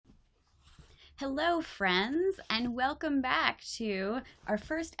Hello, friends, and welcome back to our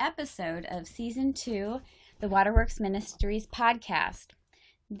first episode of Season 2, the Waterworks Ministries podcast.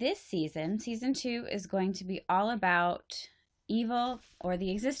 This season 2, is going to be all about evil, or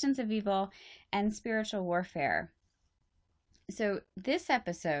the existence of evil, and spiritual warfare. So, this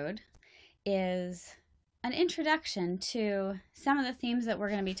episode is an introduction to some of the themes that we're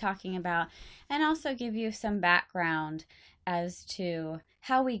going to be talking about, and also give you some background as to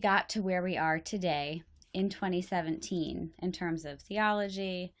how we got to where we are today in 2017 in terms of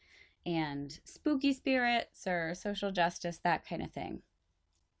theology and spooky spirits or social justice, that kind of thing.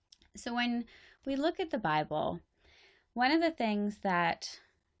 So when we look at the Bible, one of the things that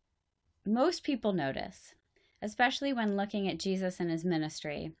most people notice, especially when looking at Jesus and his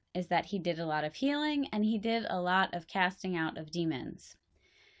ministry, is that he did a lot of healing and he did a lot of casting out of demons.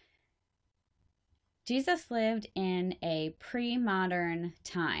 Jesus lived in a pre-modern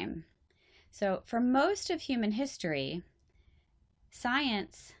time. So for most of human history,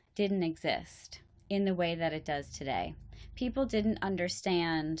 science didn't exist in the way that it does today. People didn't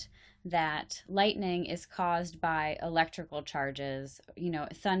understand that lightning is caused by electrical charges.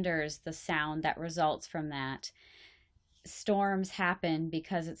 Thunder is the sound that results from that. Storms happen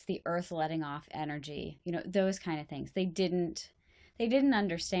because it's the earth letting off energy. Those kind of things. They didn't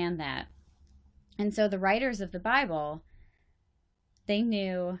understand that. And so the writers of the Bible, they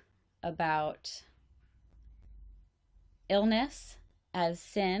knew about illness as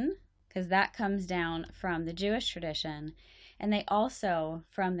sin, because that comes down from the Jewish tradition. And they also,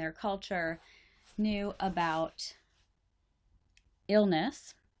 from their culture, knew about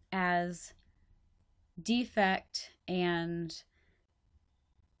illness as defect and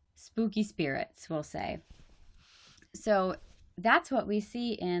spooky spirits, we'll say. So that's what we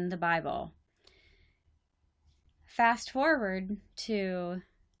see in the Bible. Fast forward to,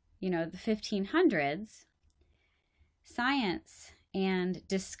 the 1500s, science and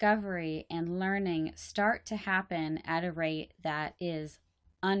discovery and learning start to happen at a rate that is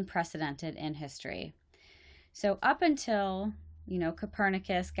unprecedented in history. So up until,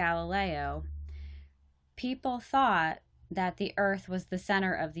 Copernicus, Galileo, people thought that the earth was the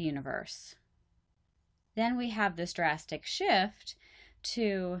center of the universe. Then we have this drastic shift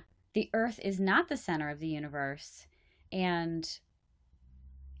to the earth is not the center of the universe. And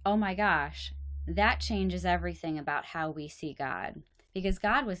oh my gosh, that changes everything about how we see God, because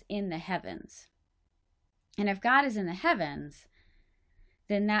God was in the heavens. And if God is in the heavens,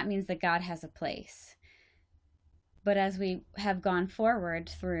 then that means that God has a place. But as we have gone forward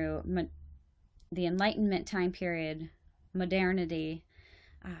through the Enlightenment time period, modernity,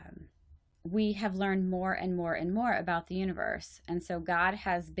 we have learned more and more and more about the universe. And so God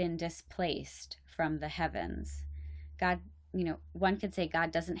has been displaced from the heavens. God, one could say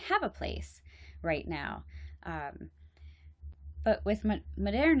God doesn't have a place right now. But with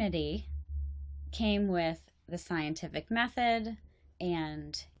modernity came with the scientific method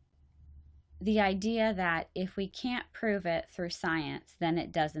and the idea that if we can't prove it through science, then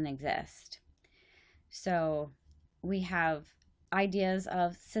it doesn't exist. So we have ideas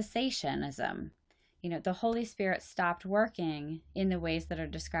of cessationism. The Holy Spirit stopped working in the ways that are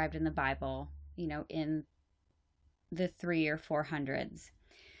described in the Bible, in the 300s or 400s.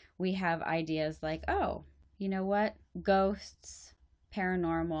 We have ideas like, oh, you know what? Ghosts,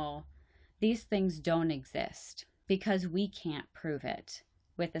 paranormal, these things don't exist because we can't prove it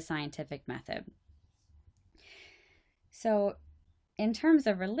with the scientific method. So in terms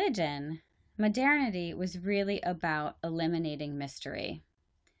of religion, modernity was really about eliminating mystery.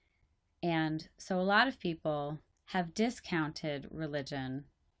 And so a lot of people have discounted religion,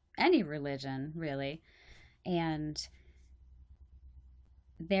 any religion really, and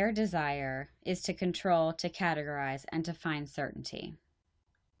their desire is to control, to categorize, and to find certainty.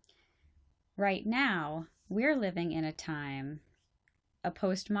 Right now, we're living in a time, a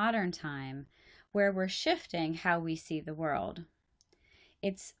postmodern time, where we're shifting how we see the world.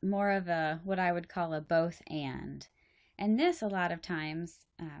 It's more of what I would call a both and. And this, a lot of times,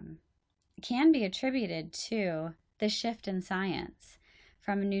 can be attributed to the shift in science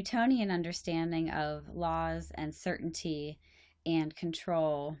from a Newtonian understanding of laws and certainty and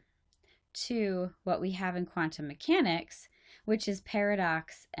control to what we have in quantum mechanics, which is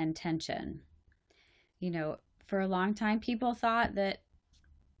paradox and tension. For a long time, people thought that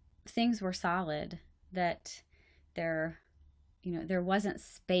things were solid, that there wasn't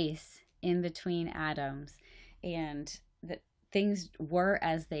space in between atoms, and that things were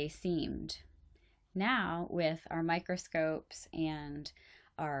as they seemed. Now, with our microscopes and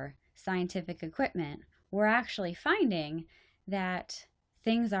our scientific equipment, we're actually finding that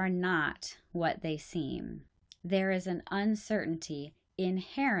things are not what they seem. There is an uncertainty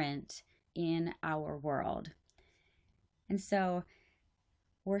inherent in our world. And so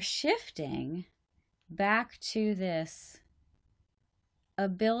we're shifting back to this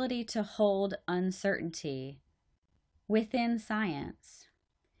ability to hold uncertainty within science.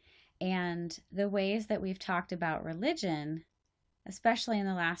 And the ways that we've talked about religion, especially in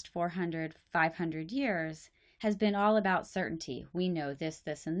the last 400, 500 years, has been all about certainty. We know this,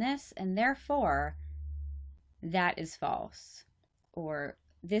 this, and therefore that is false. Or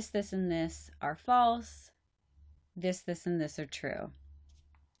this, and this are false. This, and this are true.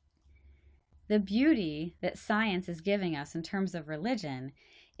 The beauty that science is giving us in terms of religion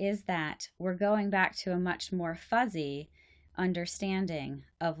is that we're going back to a much more fuzzy understanding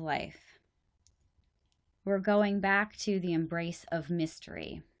of life. We're going back to the embrace of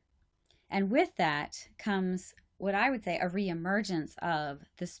mystery. And with that comes what I would say a reemergence of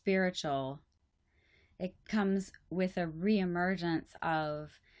the spiritual. It comes with a reemergence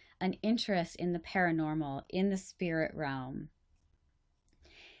of an interest in the paranormal, in the spirit realm.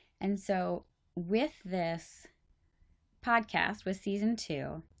 And so with this podcast, with season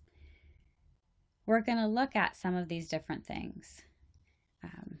 2, we're going to look at some of these different things.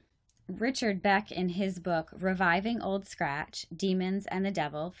 Richard Beck, in his book, Reviving Old Scratch, Demons and the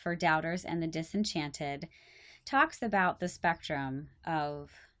Devil for Doubters and the Disenchanted, talks about the spectrum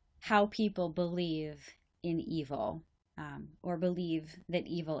of how people believe in evil, or believe that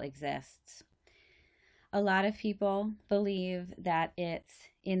evil exists. A lot of people believe that it's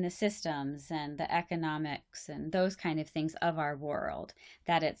in the systems and the economics and those kind of things of our world,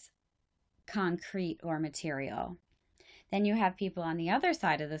 that it's concrete or material. Then you have people on the other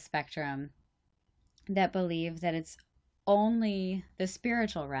side of the spectrum that believe that it's only the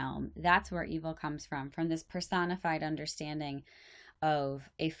spiritual realm. That's where evil comes from this personified understanding of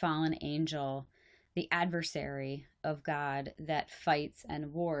a fallen angel, the adversary of God that fights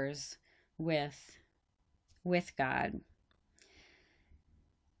and wars with God.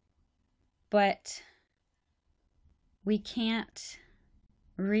 But we can't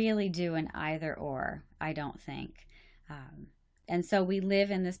really do an either or, I don't think. And so we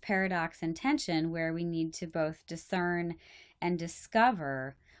live in this paradox and tension where we need to both discern and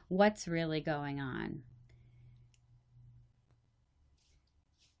discover what's really going on.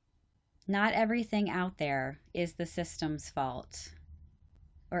 Not everything out there is the system's fault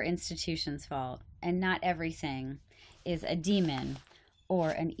or institution's fault, and not everything is a demon or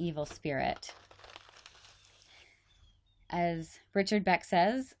an evil spirit. As Richard Beck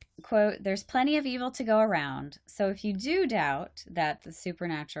says, quote, "There's plenty of evil to go around, so if you do doubt that the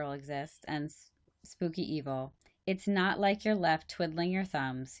supernatural exists and spooky evil, it's not like you're left twiddling your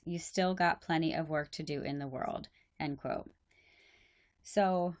thumbs. You still got plenty of work to do in the world," end quote.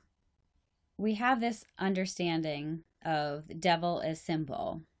 So we have this understanding of the devil as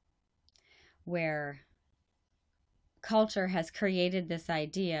symbol, where culture has created this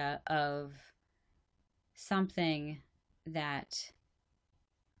idea of something that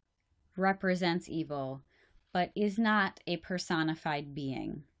represents evil, but is not a personified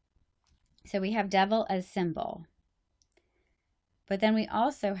being. So we have devil as symbol. But then we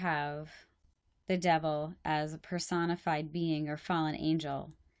also have the devil as a personified being or fallen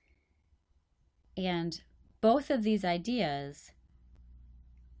angel. And both of these ideas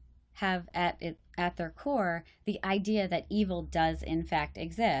have at their core the idea that evil does in fact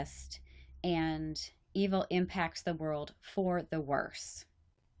exist, and evil impacts the world for the worse.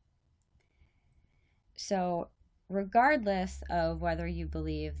 So regardless of whether you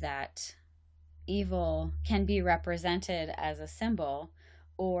believe that evil can be represented as a symbol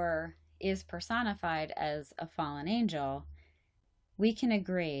or is personified as a fallen angel, we can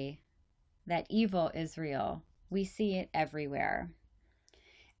agree that evil is real. We see it everywhere.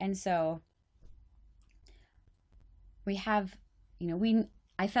 And so we have,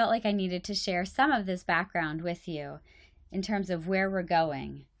 I felt like I needed to share some of this background with you in terms of where we're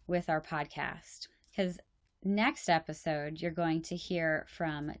going with our podcast. Because next episode, you're going to hear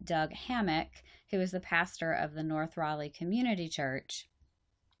from Doug Hammock, who is the pastor of the North Raleigh Community Church.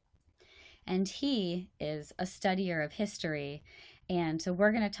 And he is a studier of history. And so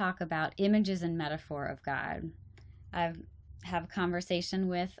we're going to talk about images and metaphor of God. I have a conversation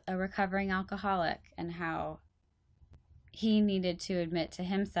with a recovering alcoholic and how he needed to admit to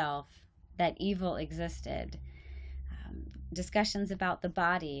himself that evil existed. Discussions about the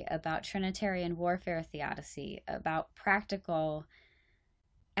body, about Trinitarian warfare theodicy, about practical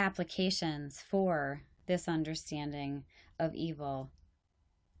applications for this understanding of evil,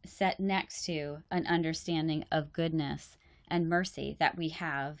 set next to an understanding of goodness and mercy that we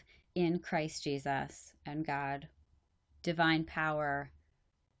have in Christ Jesus and God, divine power,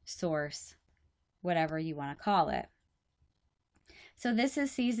 source, whatever you want to call it. So this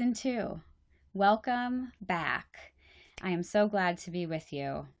is season 2. Welcome back. I am so glad to be with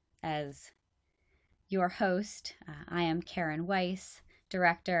you as your host. I am Karen Weiss,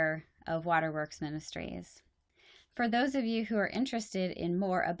 Director of Waterworks Ministries. For those of you who are interested in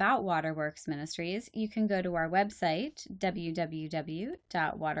more about Waterworks Ministries, you can go to our website,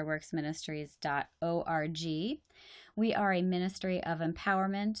 www.waterworksministries.org. We are a ministry of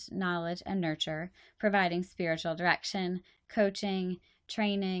empowerment, knowledge, and nurture, providing spiritual direction, coaching,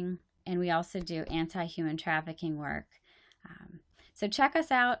 training, and we also do anti-human trafficking work. So check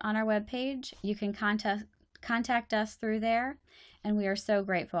us out on our webpage. You can contact us through there, and we are so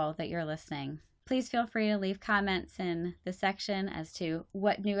grateful that you're listening. Please feel free to leave comments in the section as to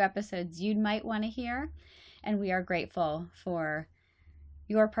what new episodes you might want to hear, and we are grateful for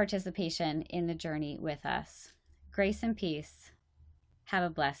your participation in the journey with us. Grace and peace. Have a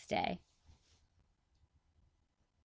blessed day.